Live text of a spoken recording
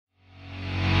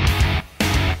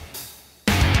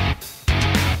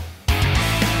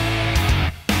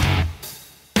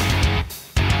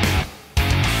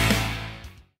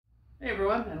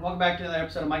and welcome back to another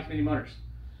episode of My Community Motors.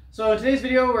 So in today's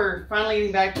video, we're finally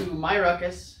getting back to my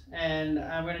Ruckus, and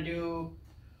I'm going to do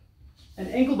an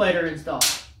Anklebiter install.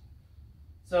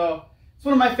 So it's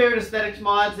one of my favorite aesthetics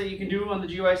mods that you can do on the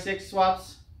GY6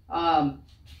 swaps. What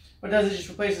it does is just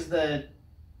replaces the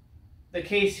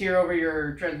case here over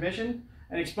your transmission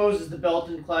and exposes the belt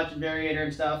and clutch and variator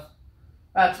and stuff.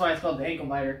 That's why it's called the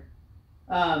Anklebiter.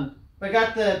 But I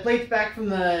got the plates back from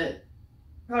the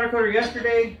powder coater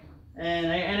yesterday,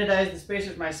 and I anodized the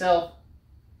spacers myself.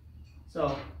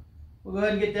 So we'll go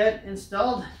ahead and get that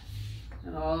installed,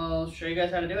 and I'll show you guys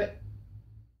how to do it.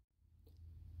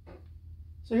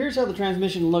 So here's how the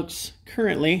transmission looks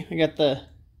currently. I got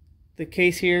the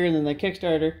case here and then the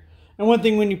Kickstarter. And one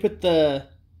thing, when you put the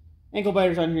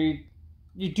Anklebiters on here,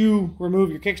 you do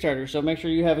remove your Kickstarter. So make sure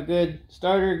you have a good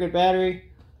starter, good battery,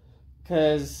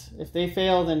 because if they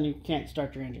fail, then you can't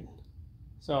start your engine.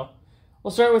 So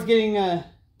we'll start with getting a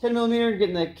 10mm,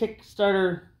 getting the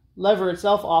Kickstarter lever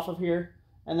itself off of here,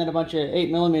 and then a bunch of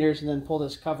 8mm, and then pull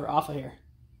this cover off of here.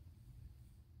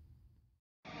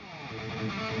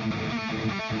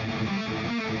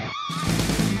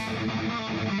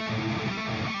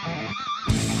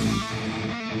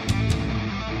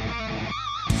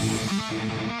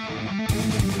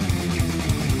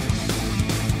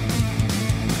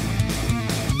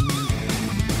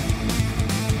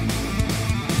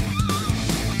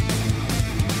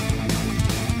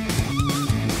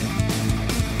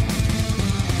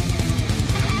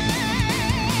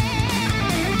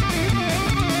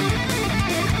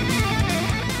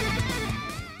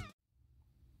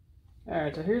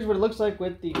 Alright, so here's what it looks like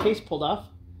with the case pulled off.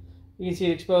 You can see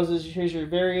it exposes, here's your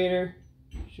variator,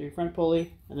 here's your front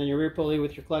pulley, and then your rear pulley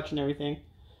with your clutch and everything,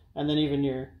 and then even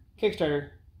your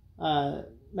Kickstarter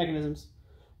mechanisms.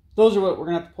 Those are what we're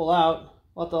going to have to pull out.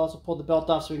 We'll have to also pull the belt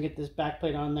off so we can get this back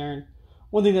plate on there. And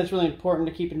one thing that's really important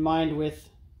to keep in mind with,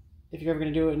 if you're ever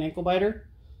going to do an Anklebiter,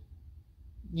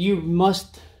 you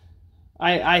must,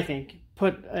 I think,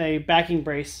 put a backing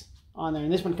brace on there.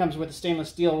 And this one comes with a stainless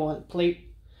steel plate,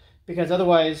 because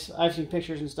otherwise, I've seen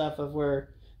pictures and stuff of where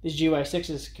these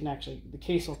GY6s can actually, the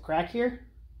case will crack here,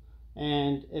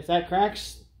 and if that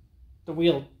cracks, the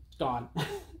wheel's gone.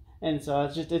 And so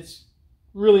it's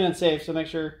really unsafe, so make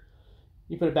sure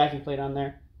you put a backing plate on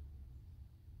there.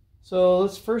 So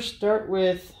let's first start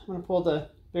with, I'm going to pull the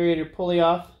variator pulley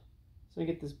off, so I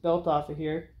get this belt off of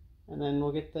here, and then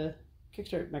we'll get the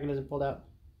kickstart mechanism pulled out.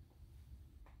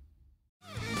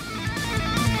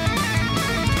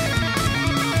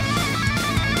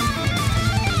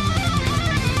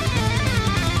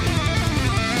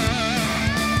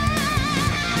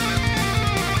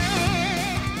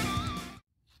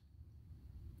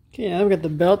 Okay, now I've got the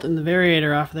belt and the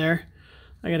variator off there.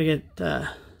 I gotta get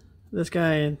this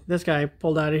guy and this guy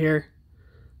pulled out of here.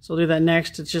 So I'll do that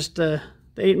next. It's just the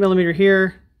 8mm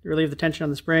here to relieve the tension on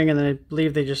the spring, and then I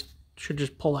believe they should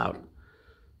just pull out.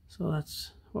 So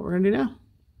that's what we're gonna do now.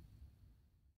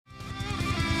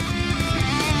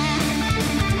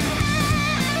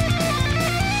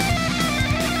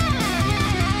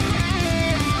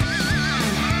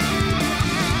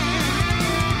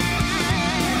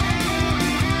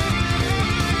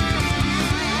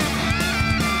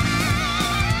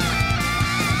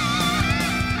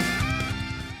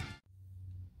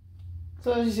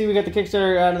 So as you see, we got the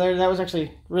Kickstarter out of there. That was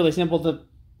actually really simple. The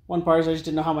one part is I just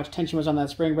didn't know how much tension was on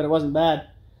that spring, but it wasn't bad.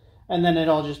 And then it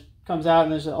all just comes out,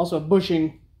 and there's also a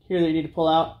bushing here that you need to pull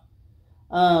out.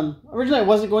 Originally I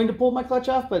wasn't going to pull my clutch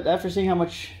off, but after seeing how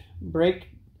much belt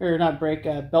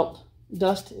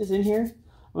dust is in here,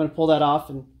 I'm going to pull that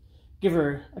off and give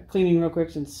her a cleaning real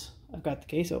quick since I've got the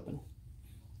case open.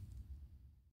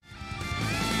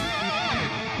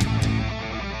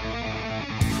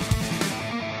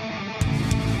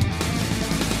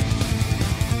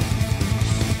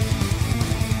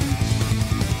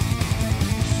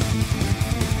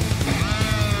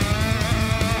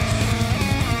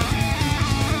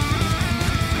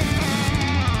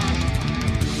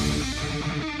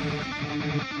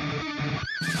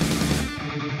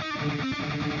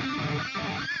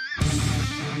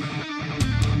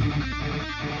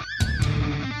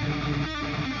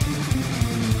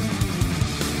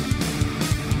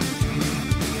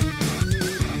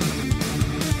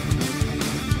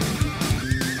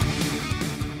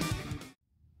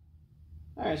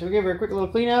 Alright, so we gave her a quick little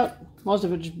clean out. Most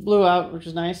of it just blew out, which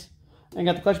is nice. And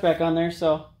got the clutch back on there,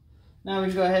 so now we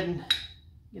can go ahead and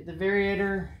get the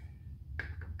variator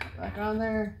back on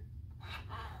there.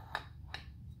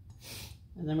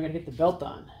 And then we gotta get the belt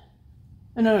on.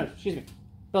 No, excuse me.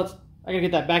 Belt's, I gotta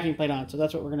get that backing plate on, so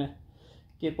that's what we're gonna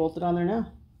get bolted on there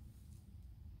now.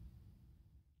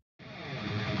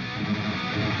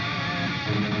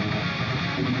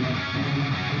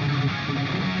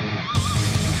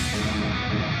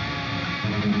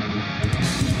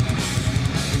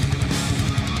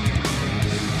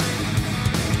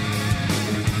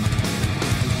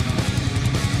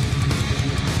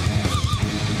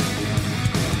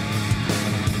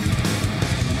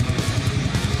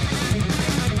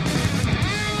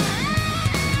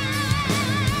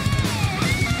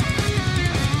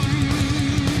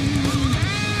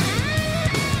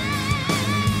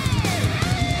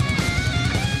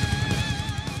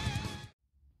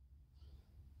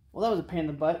 well, that was a pain in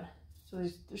the butt. So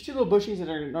there's two little bushings that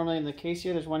are normally in the case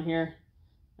here. There's one here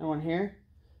and one here.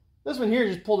 This one here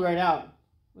just pulled right out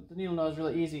with the needle nose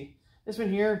really easy. This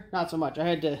one here, not so much. I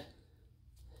had to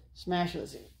smash it.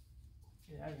 Let's see.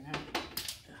 Get it out of here now.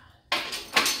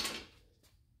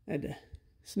 I had to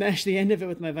smash the end of it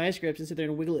with my vice grips and sit there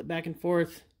and wiggle it back and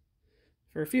forth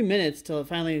for a few minutes till it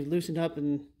finally loosened up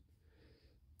and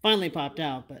finally popped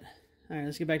out. But all right,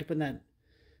 let's get back to putting that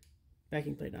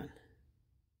backing plate on.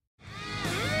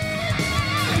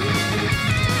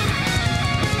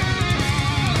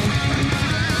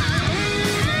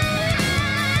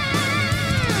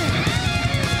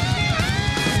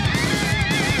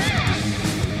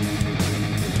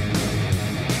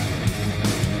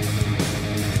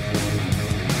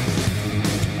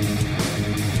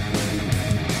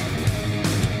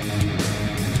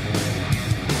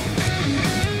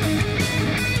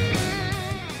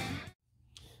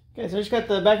 Okay, so I just got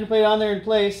the backing plate on there in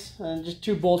place, and just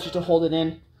 2 bolts just to hold it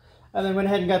in. And then went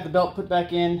ahead and got the belt put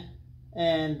back in,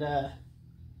 and the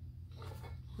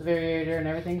variator and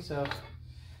everything. So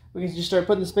we can just start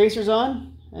putting the spacers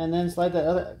on, and then slide that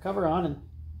other cover on, and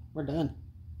we're done.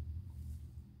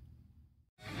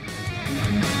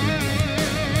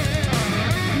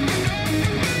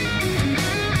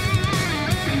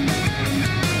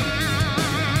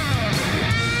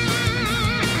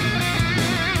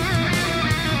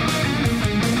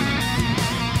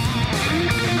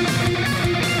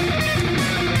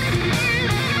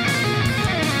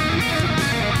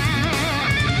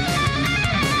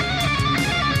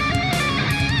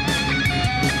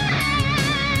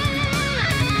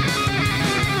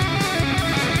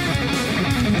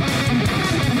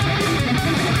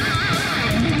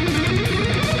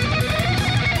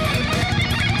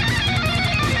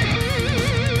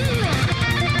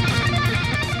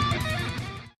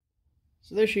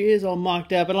 So there she is, all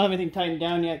mocked up. I don't have anything tightened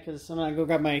down yet because I'm going to go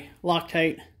grab my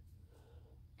Loctite.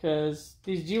 Because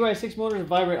these GY6 motors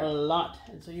vibrate a lot,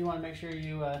 and so you want to make sure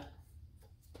you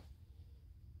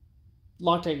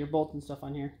Loctite your bolts and stuff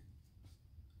on here.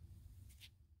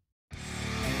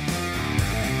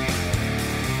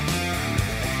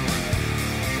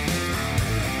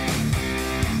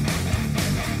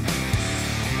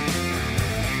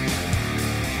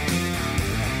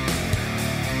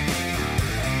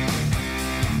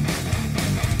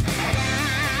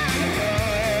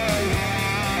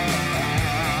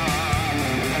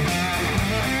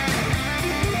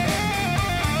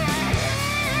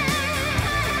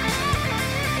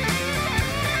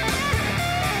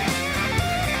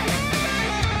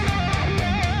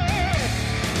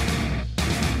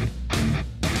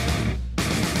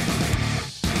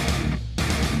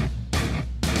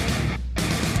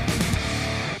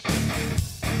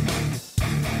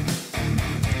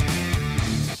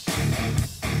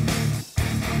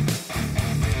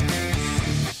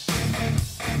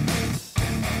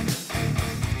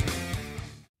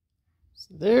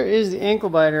 There is the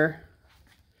Anklebiter,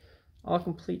 all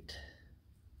complete.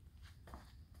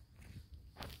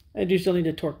 I do still need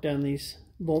to torque down these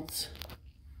bolts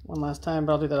one last time,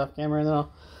 but I'll do that off camera, and then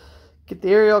I'll get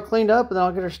the area all cleaned up, and then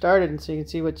I'll get her started, and so you can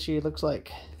see what she looks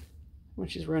like when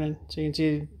she's running. So you can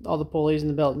see all the pulleys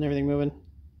and the belt and everything moving.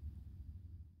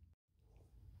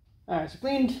 Alright, so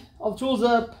cleaned all the tools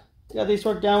up, got these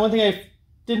torqued down. One thing I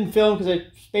didn't film because I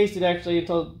spaced it actually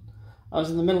until I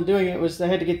was in the middle doing it was I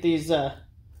had to get these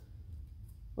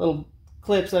little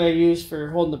clips that I use for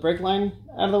holding the brake line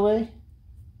out of the way,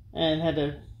 and had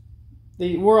to,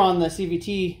 they were on the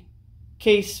CVT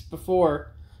case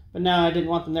before, but now I didn't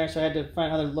want them there, so I had to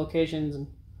find other locations. And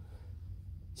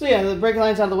so yeah, the brake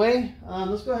line's out of the way.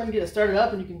 Let's go ahead and get it started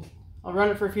up, and I'll run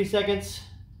it for a few seconds,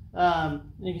 and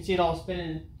you can see it all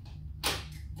spinning.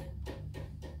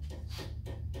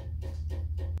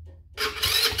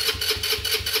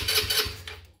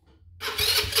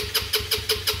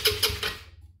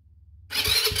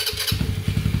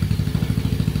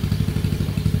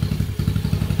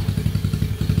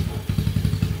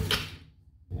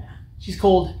 She's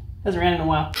cold. Hasn't ran in a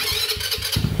while.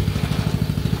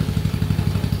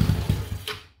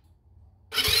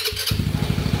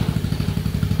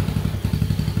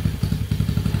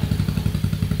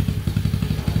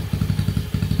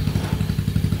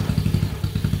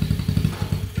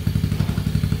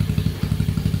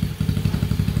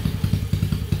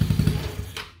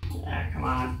 Come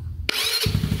on.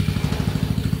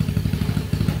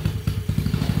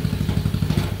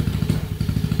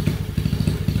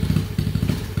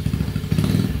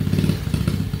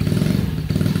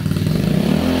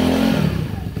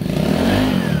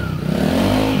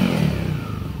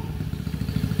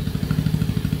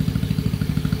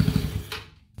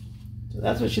 So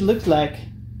that's what she looks like.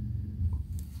 I'm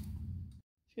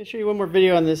going to show you one more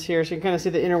video on this here so you can kind of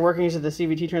see the inner workings of the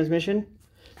CVT transmission.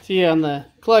 See on the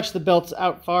clutch, the belt's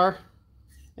out far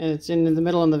and it's in the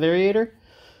middle on the variator.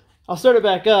 I'll start it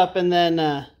back up and then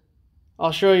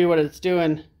I'll show you what it's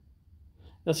doing.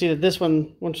 You'll see that this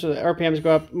one, once the RPMs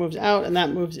go up, moves out, and that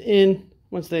moves in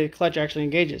once the clutch actually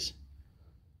engages.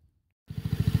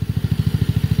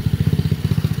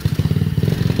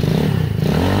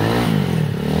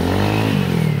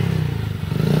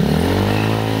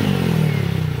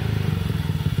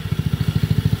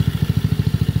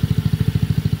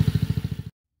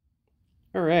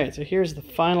 Alright, so here's the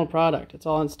final product. It's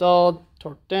all installed,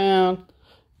 torqued down,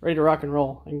 ready to rock and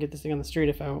roll. I can get this thing on the street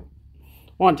if I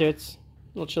want to. It's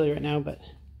a little chilly right now, but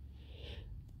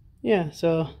yeah,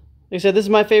 so like I said, this is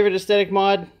my favorite aesthetic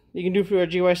mod you can do for a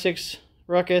GY6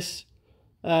 Ruckus.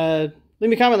 Leave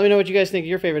me a comment, let me know what you guys think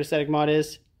your favorite aesthetic mod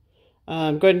is. Go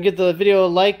ahead and give the video a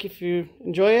like if you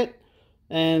enjoy it,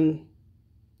 and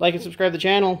like and subscribe to the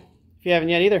channel if you haven't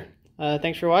yet either.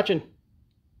 Thanks for watching.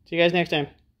 See you guys next time.